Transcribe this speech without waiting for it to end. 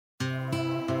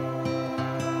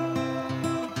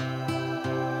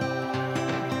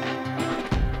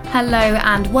Hello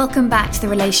and welcome back to the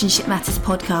Relationship Matters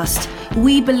podcast.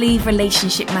 We believe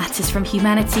relationship matters from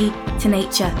humanity to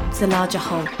nature to the larger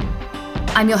whole.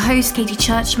 I'm your host, Katie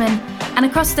Churchman, and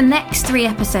across the next 3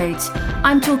 episodes,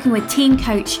 I'm talking with team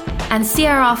coach and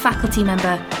CRR faculty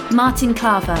member Martin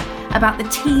Klaver about the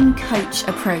team coach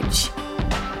approach.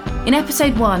 In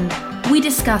episode 1, we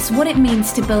discuss what it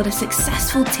means to build a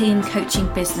successful team coaching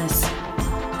business.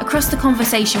 Across the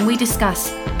conversation, we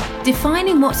discuss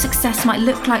defining what success might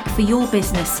look like for your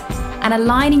business and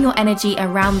aligning your energy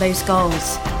around those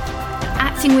goals.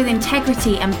 Acting with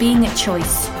integrity and being a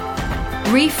choice.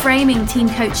 Reframing team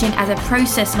coaching as a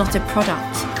process, not a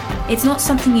product. It's not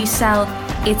something you sell,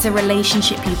 it's a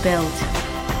relationship you build.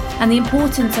 And the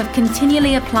importance of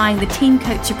continually applying the team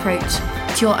coach approach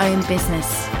to your own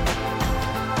business.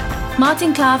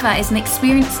 Martin Klaver is an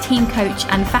experienced team coach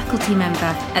and faculty member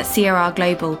at CRR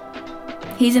Global.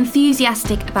 He's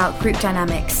enthusiastic about group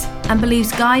dynamics and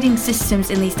believes guiding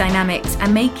systems in these dynamics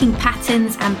and making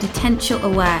patterns and potential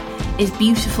aware is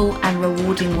beautiful and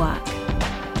rewarding work.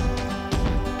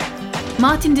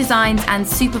 Martin designs and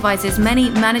supervises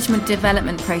many management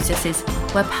development processes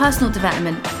where personal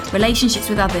development, relationships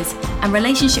with others, and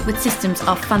relationship with systems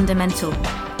are fundamental.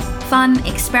 Fun,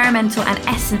 experimental, and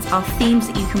essence are themes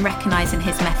that you can recognise in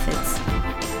his methods.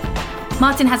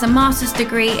 Martin has a master's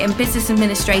degree in business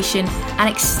administration and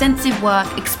extensive work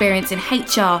experience in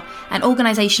HR and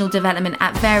organisational development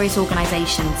at various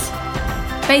organisations.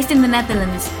 Based in the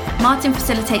Netherlands, Martin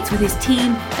facilitates with his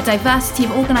team a diversity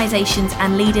of organisations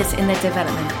and leaders in their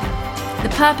development. The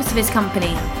purpose of his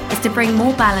company is to bring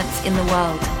more balance in the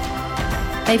world.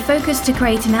 They focus to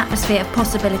create an atmosphere of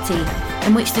possibility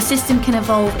in which the system can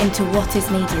evolve into what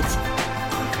is needed.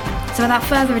 So without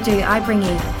further ado, I bring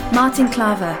you Martin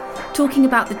Klaver, talking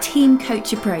about the team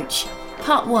coach approach.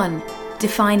 Part 1,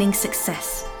 defining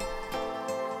success.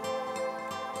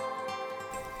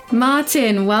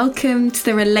 Martin, welcome to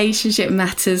the Relationship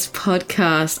Matters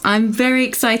podcast. I'm very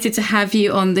excited to have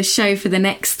you on the show for the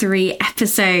next 3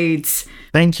 episodes.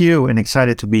 Thank you, and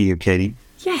excited to be here, Katie.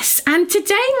 Yes, and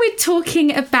today we're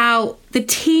talking about the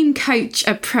team coach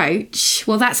approach.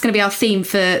 Well, that's going to be our theme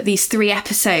for these 3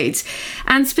 episodes.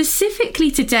 And specifically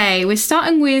today, we're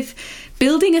starting with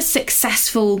building a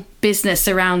successful business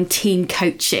around team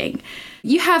coaching.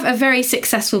 You have a very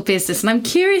successful business, and I'm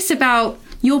curious about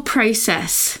your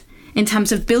process in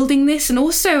terms of building this and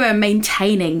also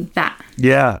maintaining that.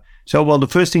 Yeah. So, the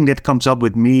first thing that comes up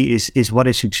with me is what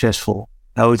is successful.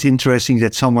 Now, it's interesting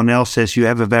that someone else says you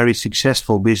have a very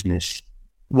successful business.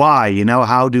 Why?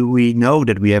 How do we know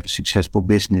that we have a successful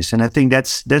business? And I think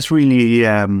that's really,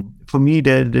 for me,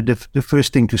 the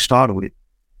first thing to start with.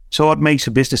 So what makes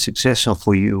a business successful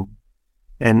for you?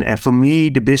 And for me,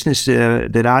 the business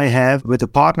that I have with a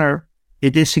partner,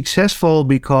 it is successful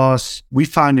because we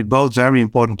find it both very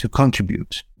important to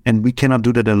contribute. And we cannot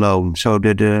do that alone. So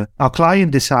that our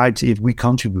client decides if we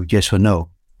contribute, yes or no.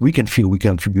 We can feel we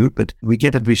contribute, but we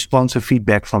get that responsive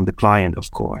feedback from the client,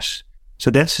 of course.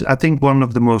 So that's, I think, one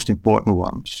of the most important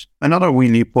ones. Another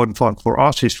really important one for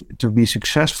us is to be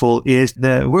successful is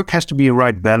the work has to be a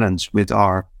right balance with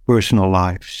our personal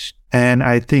lives. And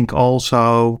I think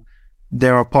also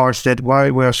there are parts that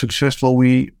while we're successful,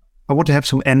 I want to have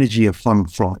some energy and fun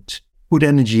from it. Put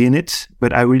energy in it,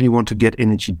 but I really want to get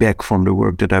energy back from the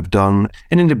work that I've done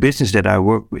and in the business that I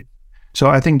work with. So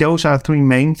I think those are 3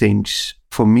 main things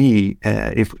for me,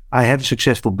 if I have a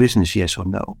successful business, yes or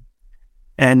no.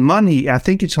 And money, I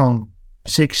think it's on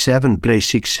 6-7, place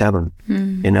 6-7,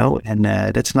 and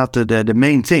that's not the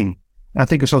main thing. I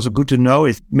think it's also good to know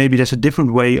if maybe there's a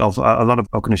different way of a lot of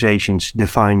organizations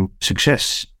define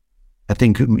success. I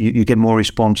think you get more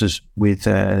responses with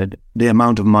the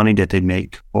amount of money that they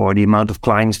make or the amount of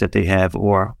clients that they have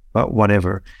or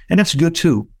whatever. And that's good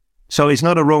too. So it's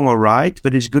not a wrong or right,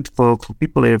 but it's good for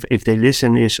people if they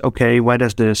listen is, okay, where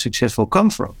does the successful come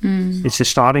from? It's the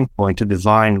starting point to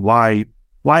define why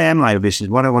am I a business?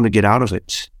 What I want to get out of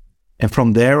it. And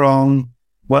from there on,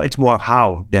 well, it's more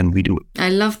how than we do it. I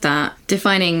love that.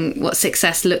 Defining what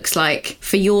success looks like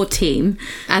for your team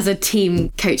as a team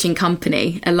coaching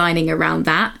company, aligning around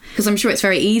that. Because I'm sure it's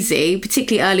very easy,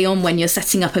 particularly early on when you're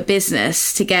setting up a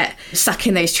business, to get stuck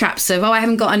in those traps of, I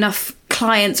haven't got enough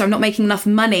clients or I'm not making enough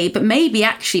money. But maybe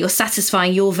actually you're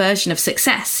satisfying your version of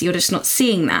success. You're just not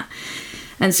seeing that.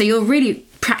 And so you're really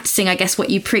practicing, I guess, what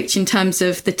you preach in terms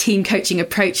of the team coaching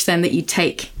approach then that you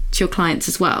take to your clients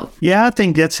as well. Yeah, I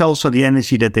think that's also the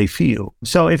energy that they feel.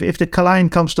 So if the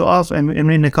client comes to us and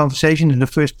in the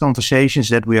first conversations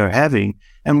that we are having,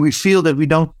 and we feel that we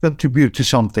don't contribute to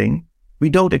something, we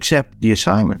don't accept the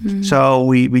assignment. So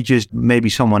we just, maybe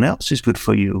someone else is good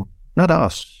for you, not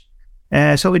us.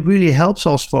 So it really helps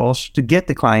us to get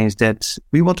the clients that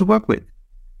we want to work with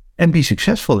and be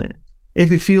successful in it. If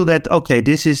we feel that, okay,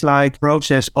 this is like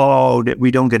process, that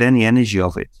we don't get any energy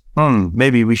of it,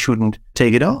 maybe we shouldn't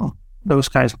take it on. Those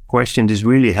kinds of questions is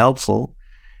really helpful.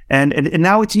 And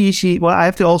now it's easy. Well, I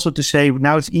have to also to say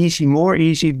now it's more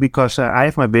easy because I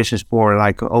have my business for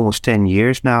like almost 10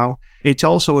 years now. It's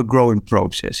also a growing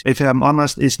process. If I'm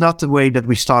honest, it's not the way that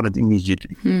we started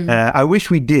immediately. I wish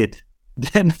we did.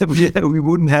 Then we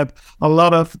wouldn't have a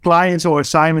lot of clients or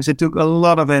assignments. It took a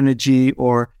lot of energy,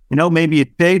 or, maybe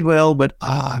it paid well, but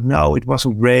no, it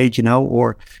wasn't great,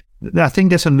 or I think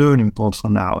that's a learning point for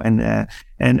now. And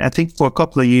I think for a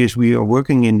couple of years we are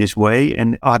working in this way,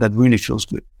 and that really feels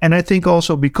good. And I think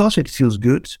also because it feels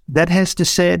good, that has the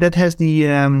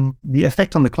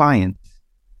effect on the client.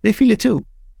 They feel it too.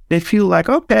 They feel like,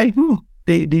 okay,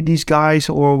 these guys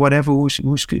or whatever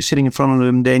who's sitting in front of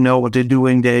them, they know what they're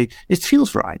doing. It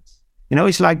feels right.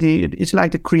 It's like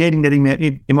the creating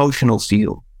that emotional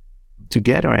feel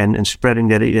together and spreading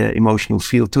that emotional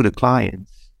feel to the client.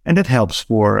 And that helps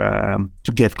to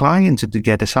get clients and to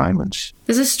get assignments.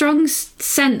 There's a strong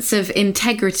sense of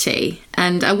integrity.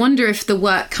 And I wonder if the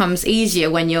work comes easier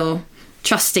when you're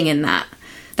trusting in that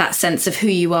sense of who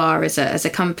you are as a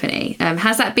company.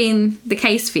 Has that been the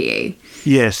case for you?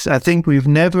 Yes, I think we've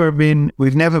never been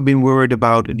worried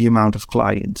about the amount of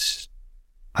clients.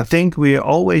 I think we've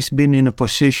always been in a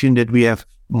position that we have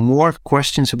more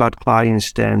questions about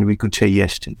clients than we could say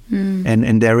yes to.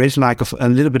 And there is like a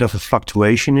little bit of a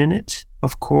fluctuation in it,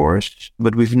 of course,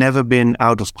 but we've never been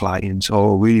out of clients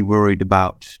or really worried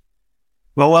about.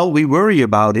 Well, we worry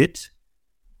about it,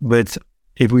 but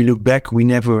if we look back, we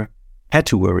never had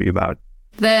to worry about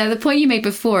it. The point you made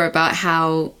before about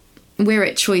how we're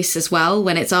at choice as well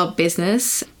when it's our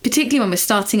business, particularly when we're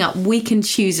starting up, we can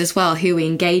choose as well who we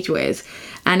engage with.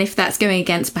 And if that's going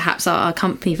against perhaps our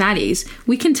company values,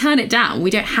 we can turn it down.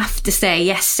 We don't have to say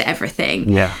yes to everything.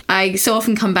 Yeah. I so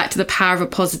often come back to the power of a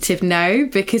positive no,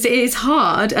 because it is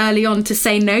hard early on to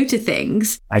say no to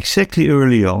things. Exactly,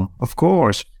 early on, of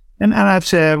course.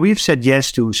 And we've said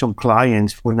yes to some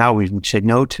clients who now we would say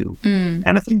no to.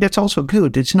 And I think that's also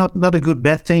good. It's not a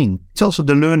bad thing. It's also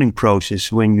the learning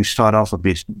process when you start off a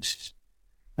business.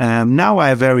 Now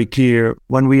I am very clear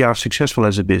when we are successful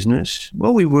as a business.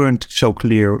 Well, we weren't so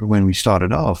clear when we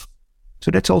started off.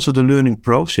 So that's also the learning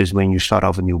process when you start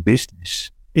off a new business.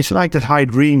 It's like that high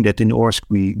dream that in Orsk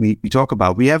we talk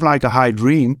about. We have like a high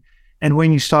dream. And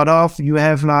when you start off, you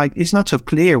have it's not so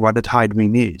clear what that high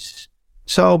dream is.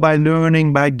 So by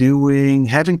learning, by doing,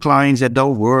 having clients that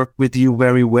don't work with you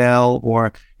very well,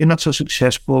 or you're not so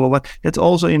successful, or what, that's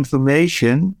also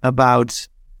information about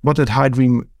what that high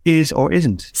dream is or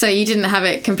isn't. So you didn't have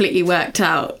it completely worked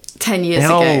out 10 years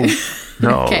ago?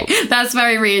 No. Okay, that's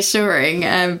very reassuring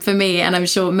for me, and I'm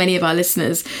sure many of our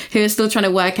listeners who are still trying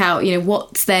to work out,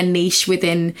 what's their niche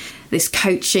within this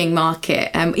coaching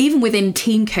market. Even within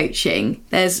team coaching,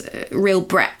 there's real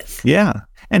breadth. Yeah.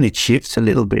 And it shifts a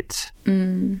little bit.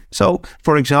 So,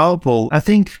 for example, I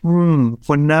think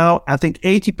for now,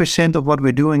 80% of what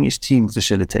we're doing is team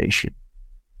facilitation.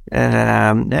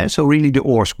 So really the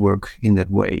Orsk work in that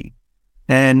way.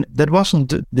 And that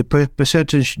wasn't the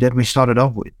percentage that we started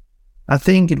off with. I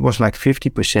think it was like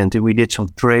 50%. And we did some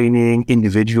training,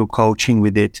 individual coaching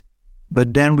with it.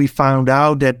 But then we found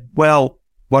out that,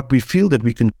 what we feel that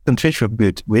we can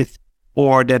contribute with,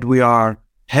 or that we are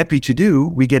happy to do,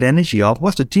 we get energy off,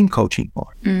 was the team coaching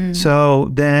part. So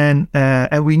then,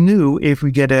 and we knew if we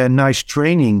get a nice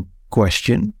training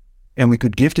question and we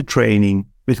could give the training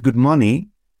with good money,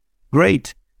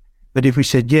 great. But if we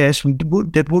said yes,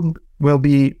 that wouldn't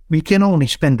we can only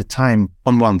spend the time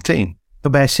on one thing.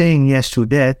 But by saying yes to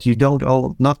that, you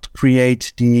not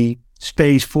create the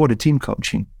space for the team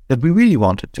coaching that we really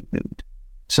wanted to do.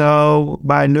 So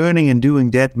by learning and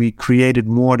doing that, we created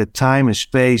more the time and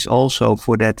space also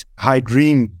for that high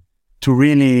dream to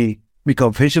really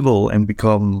become visible and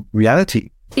become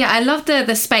reality. Yeah, I love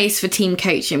the space for team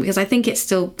coaching because I think it's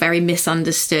still very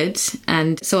misunderstood.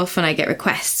 And so often I get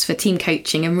requests for team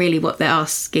coaching and really what they're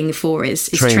asking for is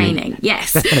training.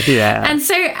 Yes. Yeah. And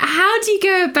so how do you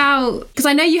go about, because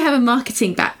I know you have a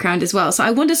marketing background as well. So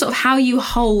I wonder sort of how you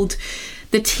hold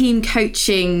the team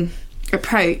coaching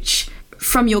approach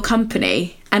from your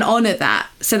company and honor that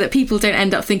so that people don't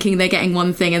end up thinking they're getting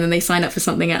one thing and then they sign up for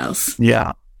something else. Yeah,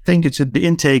 I think the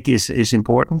intake is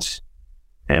important.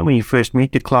 And when you first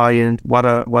meet the client, what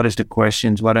is the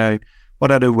questions? What are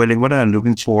they willing? What are they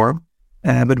looking for?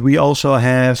 But we also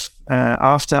have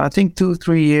after I think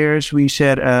 2-3 years, we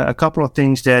said a couple of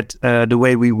things that the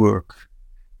way we work.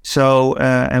 So,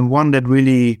 and one that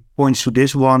really points to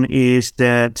this one is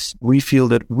that we feel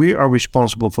that we are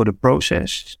responsible for the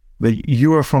process, but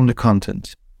you are from the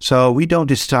content. So we don't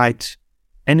decide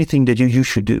anything that you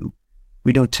should do.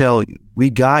 We don't tell you. We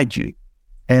guide you.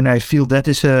 And I feel that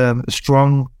is a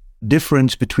strong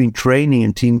difference between training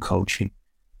and team coaching.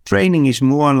 Training is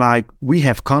more like we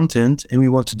have content and we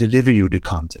want to deliver you the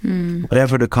content,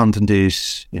 whatever the content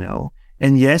is,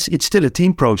 And yes, it's still a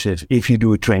team process if you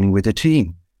do a training with a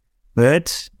team.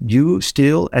 But you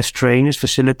still, as trainers,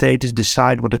 facilitators,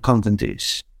 decide what the content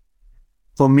is.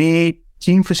 For me,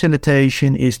 team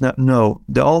facilitation is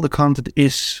all the content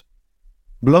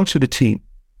belongs to the team,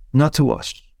 not to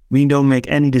us. We don't make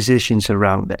any decisions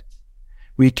around that.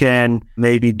 We can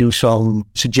maybe do some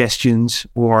suggestions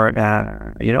or,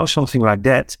 something like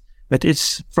that. But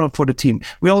it's for the team.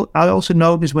 I also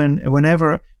notice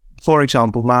whenever, for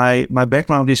example, my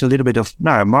background is a little bit of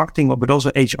marketing, but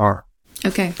also HR.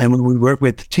 Okay. And when we work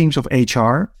with teams of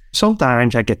HR,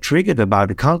 sometimes I get triggered about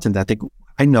the content. I think,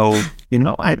 I know,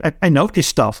 I know this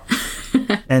stuff.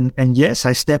 and yes,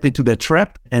 I step into that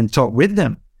trap and talk with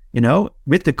them,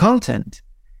 with the content.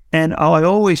 And I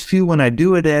always feel when I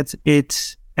do it,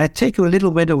 I take a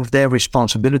little bit of their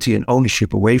responsibility and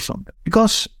ownership away from them.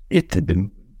 Because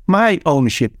my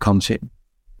ownership comes in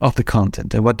of the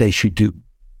content and what they should do.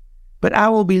 But I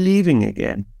will be leaving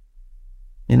again.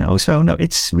 So no,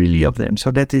 it's really of them.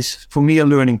 So that is for me a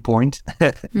learning point,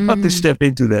 not to step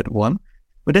into that one.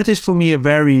 But that is for me a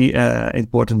very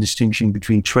important distinction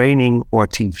between training or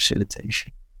team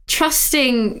facilitation.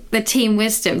 Trusting the team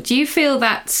wisdom. Do you feel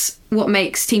that's what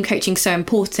makes team coaching so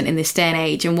important in this day and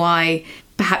age, and why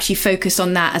perhaps you focus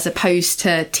on that as opposed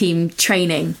to team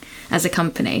training as a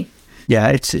company?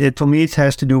 Yeah, for me it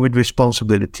has to do with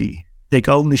responsibility. Take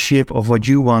ownership of what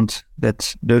you want,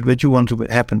 what you want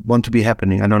to be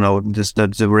happening. I don't know if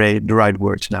that's the right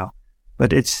words now,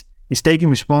 but it's taking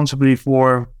responsibility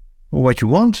for what you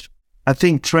want. I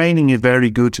think training is very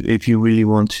good if you really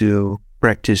want to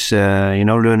practice,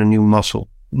 learn a new muscle.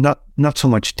 Not so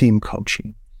much team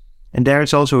coaching, and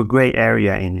there's also a gray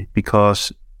area in it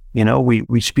because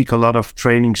we speak a lot of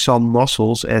training some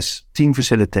muscles as team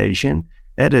facilitation,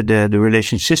 the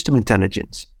relationship system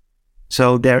intelligence.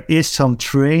 So there is some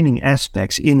training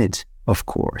aspects in it, of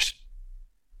course.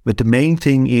 But the main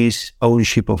thing is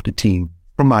ownership of the team,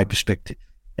 from my perspective.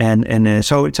 And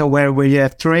so it's where you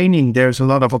have training, there's a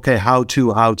lot of, how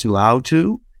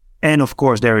to. And of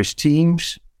course, there is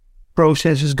teams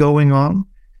processes going on.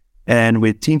 And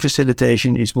with team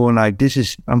facilitation, it's more like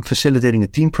I'm facilitating a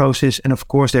team process. And of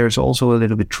course, there's also a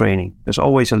little bit training. There's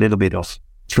always a little bit of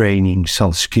training,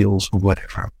 some skills or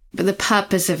whatever. But the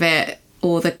purpose of it,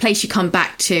 or the place you come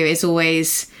back to, is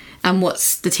always, and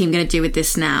what's the team going to do with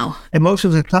this now? And most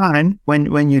of the time,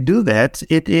 when you do that,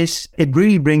 it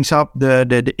really brings up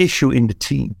the issue in the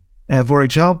team. For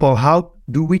example, how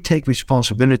do we take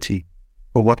responsibility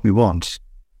for what we want?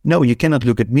 No, you cannot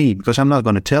look at me because I'm not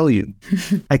going to tell you.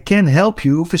 I can help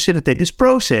you facilitate this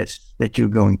process that you're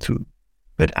going through,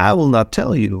 but I will not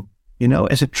tell you.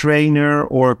 As a trainer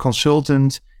or a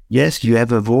consultant, yes, you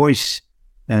have a voice.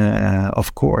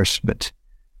 Of course, but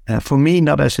for me,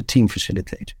 not as a team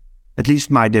facilitator. At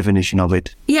least my definition of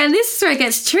it. Yeah, and this is where it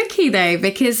gets tricky, though,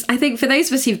 because I think for those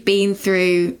of us who've been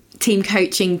through team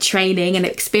coaching training and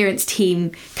experienced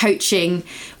team coaching,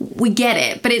 we get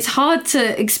it. But it's hard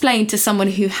to explain to someone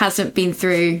who hasn't been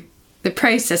through the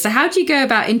process. So how do you go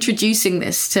about introducing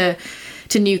this to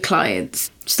new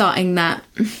clients, starting that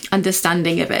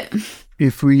understanding of it?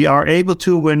 If we are able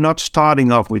to, we're not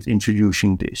starting off with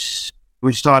introducing this.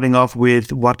 We're starting off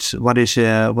with what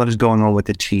is going on with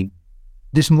the team.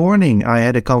 This morning, I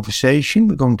had a conversation.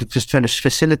 We're going to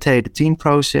facilitate the team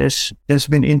process that's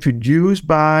been introduced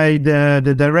by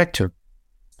the director.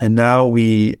 And now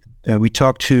we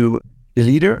talked to the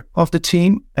leader of the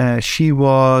team. She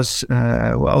also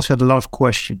had a lot of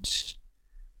questions.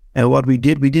 And what we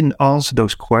didn't answer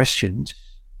those questions.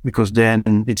 Because then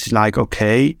it's like,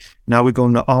 okay, now we're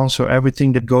going to answer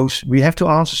everything that goes. We have to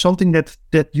answer something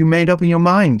that you made up in your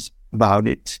mind about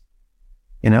it.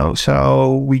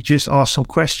 So we just asked some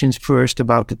questions first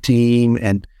about the team.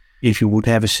 And if you would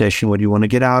have a session, what do you want to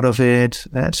get out of it?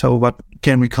 So what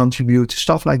can we contribute?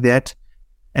 Stuff like that.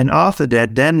 And after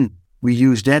that, then we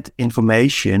use that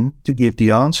information to give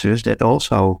the answers that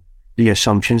also the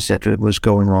assumptions that was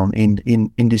going on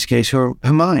in this case, her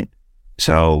mind.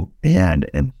 So, yeah,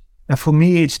 and for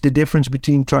me, it's the difference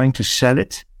between trying to sell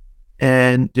it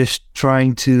and just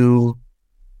trying to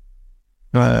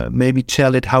maybe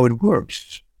tell it how it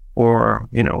works or,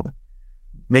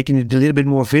 making it a little bit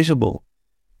more visible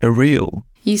and real.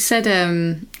 You said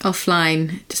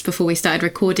offline, just before we started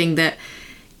recording, that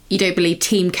you don't believe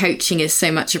team coaching is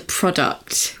so much a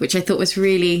product, which I thought was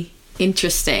really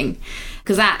interesting,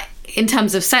 because that, in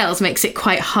terms of sales, makes it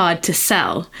quite hard to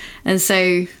sell. And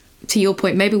so, to your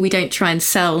point, maybe we don't try and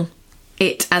sell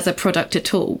it as a product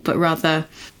at all, but rather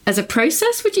as a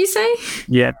process, would you say?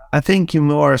 Yeah, I think you're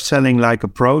more selling like a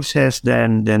process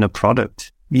than a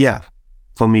product. Yeah,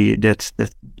 for me, that's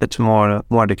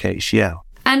more the case, yeah.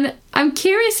 And I'm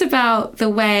curious about the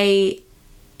way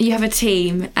you have a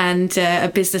team and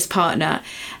a business partner.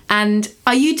 And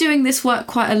are you doing this work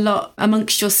quite a lot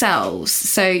amongst yourselves?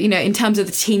 So, in terms of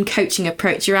the team coaching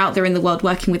approach, you're out there in the world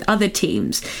working with other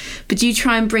teams, but do you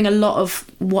try and bring a lot of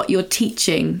what you're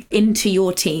teaching into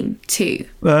your team too?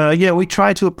 Yeah, we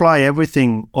try to apply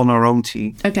everything on our own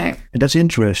team. Okay. And that's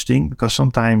interesting because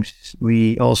sometimes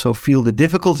we also feel the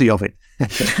difficulty of it.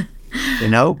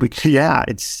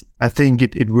 Because, I think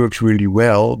it works really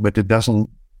well, but it doesn't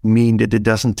mean that it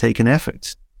doesn't take an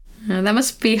effort. That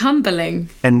must be humbling.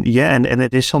 And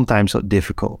it is sometimes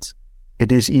difficult.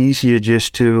 It is easier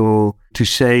just to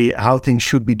say how things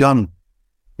should be done.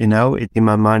 In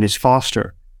my mind it's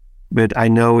faster. But I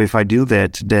know if I do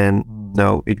that, then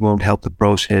no, it won't help the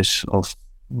process of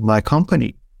my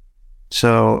company.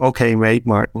 So, okay, wait,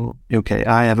 Martin, okay,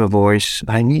 I have a voice.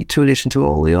 I need to listen to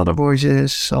all the other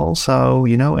voices also,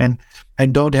 and I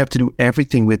don't have to do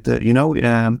everything with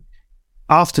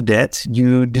after that,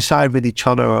 you decide with each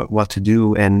other what to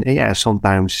do. And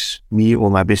sometimes me or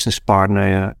my business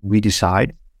partner, we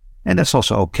decide. And that's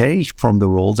also okay from the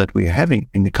role that we're having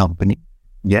in the company.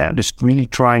 Yeah, just really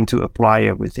trying to apply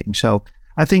everything. So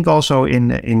I think also I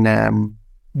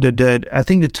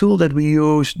think the tool that we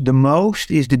use the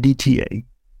most is the DTA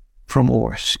from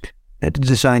ORSC, the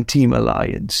Design Team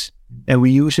Alliance. And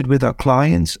we use it with our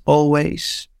clients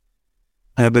always,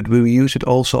 but we use it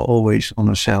also always on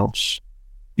ourselves.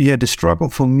 Yeah, the struggle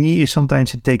for me is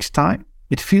sometimes it takes time.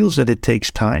 It feels that it takes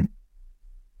time,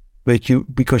 but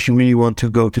because you really want to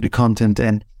go to the content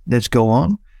and let's go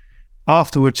on.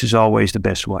 Afterwards is always the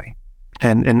best way.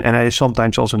 And I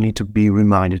sometimes also need to be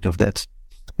reminded of that.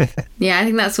 Yeah, I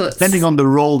think that's what... Depending on the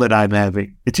role that I'm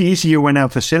having. It's easier when I'm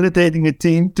facilitating a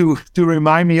team to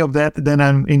remind me of that than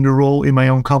I'm in the role in my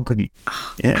own company.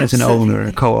 As an owner,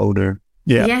 a co-owner.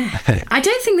 Yeah. I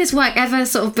don't think this work ever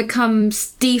sort of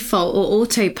becomes default or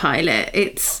autopilot.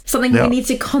 It's something we need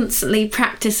to constantly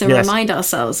practice and remind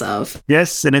ourselves of.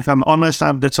 Yes, and if I'm honest,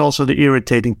 that's also the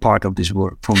irritating part of this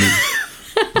work for me.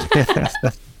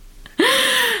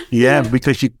 Yeah,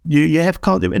 because you have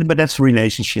content, but that's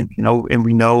relationship, and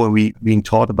we know, and we being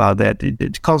taught about that.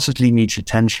 It constantly needs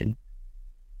attention.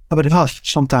 But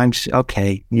sometimes,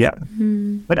 okay, yeah.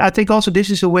 But I think also this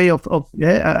is a way of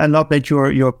I love that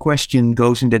your question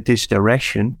goes in this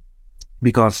direction,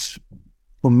 because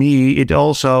for me, it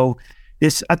also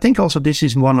is, I think also this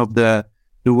is one of the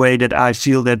way that I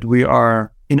feel that we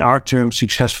are, in our terms,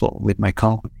 successful with my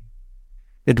company.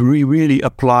 That we really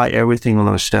apply everything on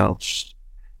ourselves.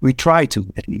 We try to,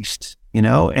 at least,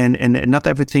 and not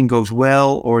everything goes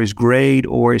well or is great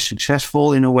or is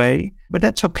successful in a way, but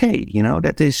that's okay.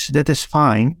 That is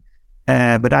fine.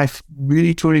 But I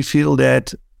really truly feel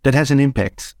that has an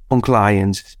impact on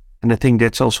clients. And I think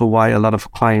that's also why a lot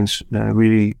of clients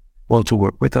really want to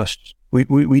work with us.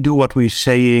 We do what we're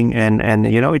saying and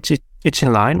it's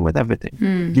in line with everything.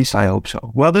 At least I hope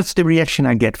so. Well, that's the reaction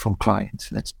I get from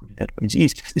clients. Let's put it that way. It's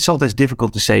easy. It's always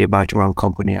difficult to say about your own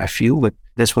company, I feel, but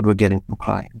that's what we're getting from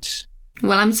clients.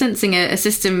 Well, I'm sensing a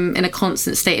system in a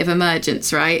constant state of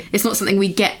emergence, right? It's not something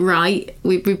we get right.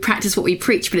 We practice what we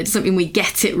preach, but it doesn't mean we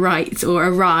get it right or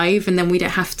arrive, and then we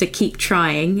don't have to keep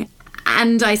trying.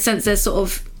 And I sense there's sort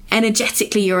of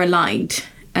energetically you're aligned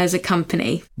as a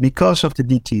company. Because of the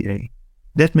DTA.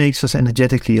 That makes us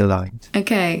energetically aligned.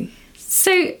 Okay.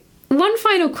 So one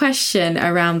final question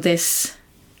around this,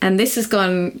 and this has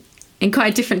gone in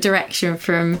quite a different direction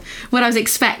from what I was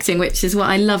expecting, which is what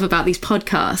I love about these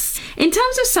podcasts. In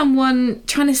terms of someone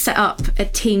trying to set up a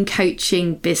team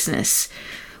coaching business,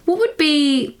 what would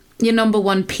be your number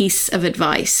one piece of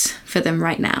advice for them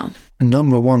right now?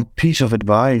 Number one piece of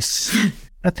advice?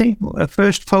 I think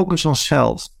first focus on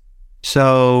self.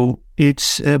 So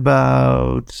it's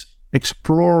about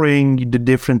exploring the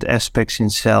different aspects in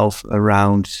self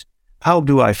around how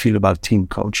do I feel about team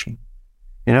coaching?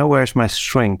 Where's my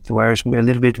strength? Where's a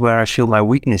little bit where I feel my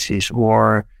weaknesses?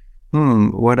 Or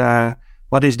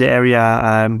what is the area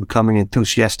I'm becoming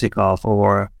enthusiastic of?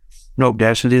 Or no,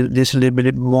 there's a little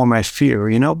bit more my fear.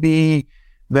 Be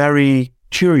very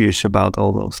curious about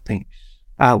all those things,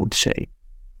 I would say.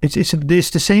 It's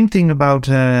the same thing about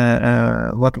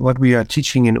what we are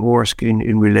teaching in ORSC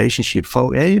in relationship.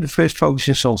 The first focus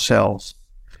is on self.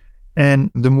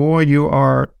 And the more you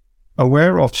are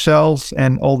aware of self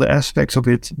and all the aspects of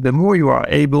it, the more you are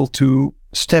able to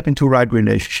step into right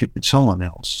relationship with someone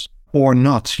else. Or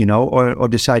not, or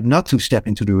decide not to step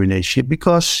into the relationship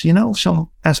because, some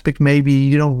aspect maybe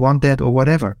you don't want that or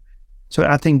whatever. So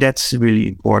I think that's really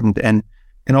important. And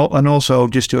also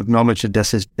just to acknowledge that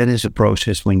that is a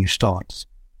process when you start.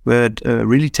 But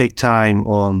really take time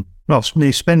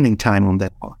spending time on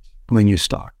that part when you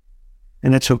start.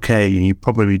 And that's okay. And you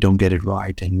probably don't get it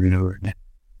right and you learn it.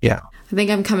 Yeah. I think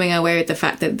I'm coming away with the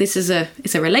fact that this is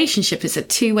it's a relationship. It's a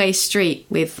two-way street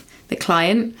with the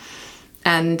client.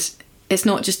 And it's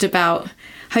not just about,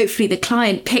 hopefully the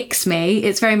client picks me.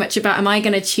 It's very much about, am I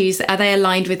going to choose, are they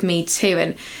aligned with me too?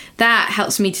 And that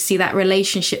helps me to see that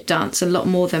relationship dance a lot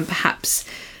more than perhaps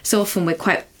so often we're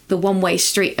quite the one-way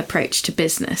street approach to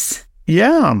business.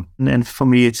 Yeah. And for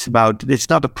me, it's not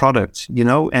a product,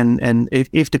 and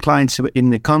if the client's in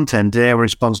the content, they're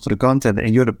responsible for the content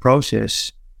and you're the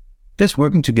process, that's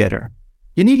working together.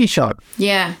 You need each other.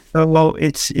 Yeah. Well,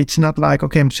 it's not like,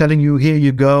 okay, I'm selling you, here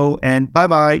you go, and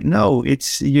bye-bye. No,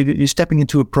 it's you're stepping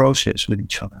into a process with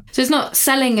each other. So it's not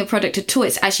selling a product at all.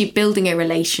 It's actually building a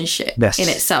relationship in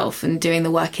itself and doing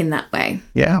the work in that way.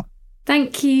 Yeah.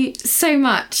 Thank you so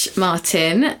much,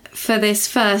 Martin, for this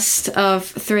first of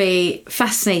 3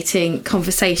 fascinating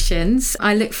conversations.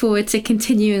 I look forward to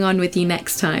continuing on with you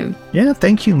next time. Yeah,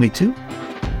 thank you. Me too.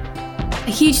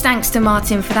 A huge thanks to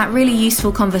Martin for that really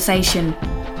useful conversation.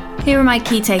 Here are my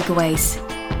key takeaways.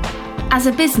 As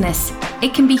a business,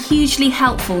 it can be hugely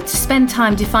helpful to spend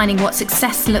time defining what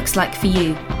success looks like for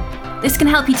you. This can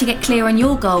help you to get clear on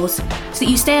your goals so that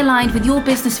you stay aligned with your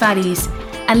business values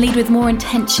and lead with more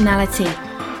intentionality.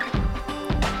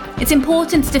 It's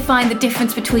important to define the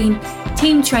difference between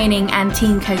team training and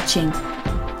team coaching.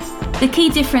 The key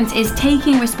difference is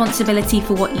taking responsibility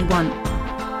for what you want.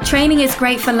 Training is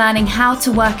great for learning how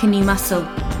to work a new muscle,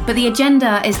 but the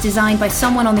agenda is designed by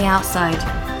someone on the outside.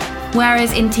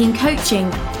 Whereas in team coaching,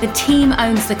 the team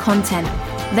owns the content.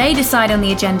 They decide on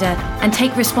the agenda and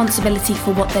take responsibility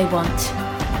for what they want.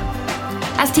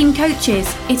 As team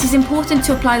coaches, it is important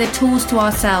to apply the tools to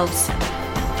ourselves.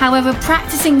 However,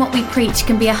 practicing what we preach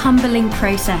can be a humbling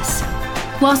process.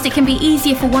 Whilst it can be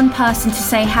easier for one person to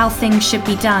say how things should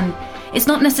be done, it's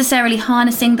not necessarily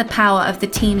harnessing the power of the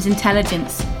team's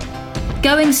intelligence.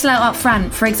 Going slow up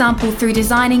front, for example through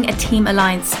designing a team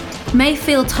alliance, may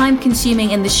feel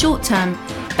time-consuming in the short term,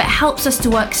 but helps us to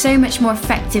work so much more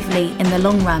effectively in the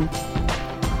long run.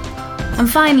 And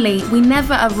finally, we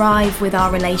never arrive with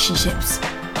our relationships.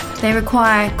 They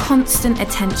require constant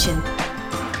attention.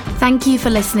 Thank you for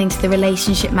listening to the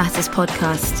Relationship Matters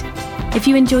podcast. If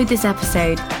you enjoyed this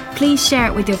episode, please share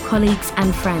it with your colleagues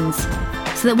and friends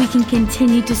so that we can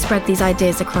continue to spread these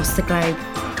ideas across the globe.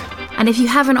 And if you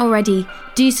haven't already,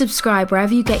 do subscribe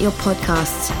wherever you get your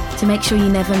podcasts to make sure you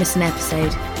never miss an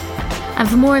episode. And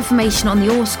for more information on the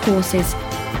ORSC courses,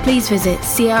 please visit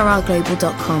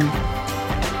crrglobal.com.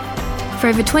 For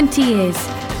over 20 years,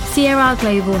 CRR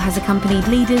Global has accompanied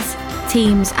leaders,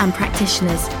 teams and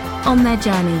practitioners on their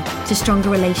journey to stronger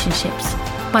relationships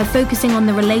by focusing on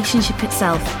the relationship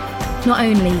itself, not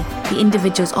only the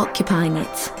individuals occupying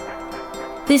it.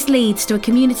 This leads to a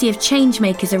community of change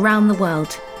makers around the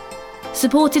world.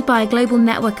 Supported by a global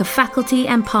network of faculty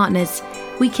and partners,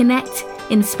 we connect,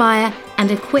 inspire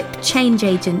and equip change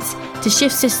agents to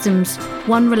shift systems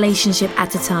one relationship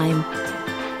at a time.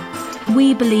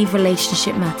 We believe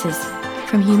relationship matters,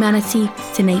 from humanity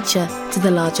to nature to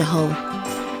the larger whole.